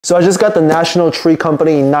So I just got the National Tree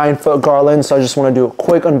Company 9-foot garland, so I just want to do a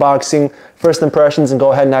quick unboxing, first impressions, and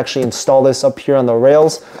go ahead and actually install this up here on the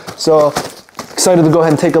rails. So excited to go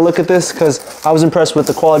ahead and take a look at this because I was impressed with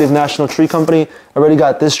the quality of National Tree Company. I already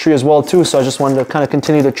got this tree as well too, so I just wanted to kind of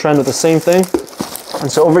continue the trend with the same thing.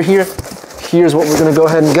 And so over here, here's what we're going to go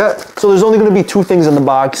ahead and get. So there's only going to be two things in the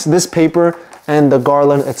box, this paper and the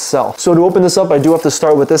garland itself. So to open this up, I do have to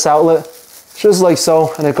start with this outlet, just like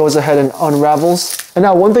so, and it goes ahead and unravels. And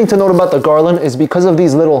now one thing to note about the garland is because of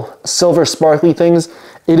these little silver sparkly things,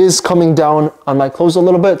 it is coming down on my clothes a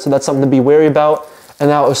little bit, so that's something to be wary about. And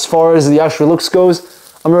now as far as the actual looks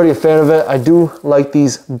goes, I'm already a fan of it. I do like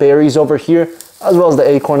these berries over here, as well as the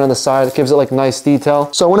acorn on the side. It gives it like nice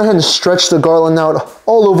detail. So I went ahead and stretched the garland out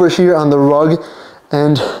all over here on the rug.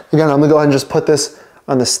 And again, I'm gonna go ahead and just put this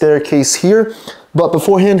on the staircase here. But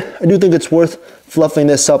beforehand, I do think it's worth fluffing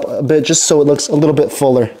this up a bit just so it looks a little bit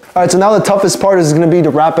fuller. All right, so now the toughest part is gonna be to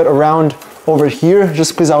wrap it around over here,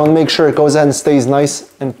 just because I wanna make sure it goes ahead and stays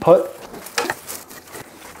nice and put.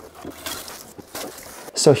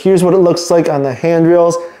 So here's what it looks like on the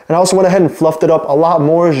handrails. And I also went ahead and fluffed it up a lot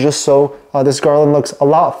more just so this garland looks a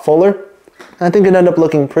lot fuller. And I think it ended up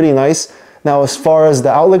looking pretty nice. Now, as far as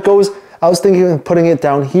the outlet goes, I was thinking of putting it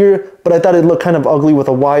down here, but I thought it'd look kind of ugly with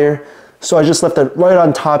a wire. So I just left it right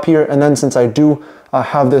on top here. And then since I do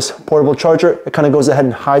have this portable charger, it kind of goes ahead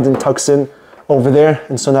and hides and tucks in over there.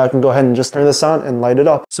 And so now I can go ahead and just turn this on and light it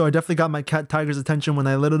up. So I definitely got my cat Tiger's attention when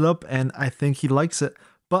I lit it up, and I think he likes it.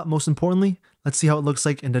 But most importantly, let's see how it looks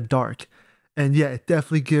like in the dark. And yeah, it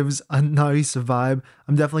definitely gives a nice vibe.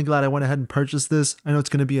 I'm definitely glad I went ahead and purchased this. I know it's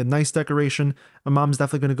going to be a nice decoration. My mom's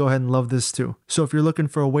definitely going to go ahead and love this too. So if you're looking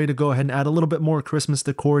for a way to go ahead and add a little bit more Christmas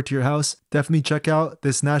decor to your house, definitely check out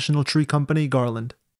this National Tree Company garland.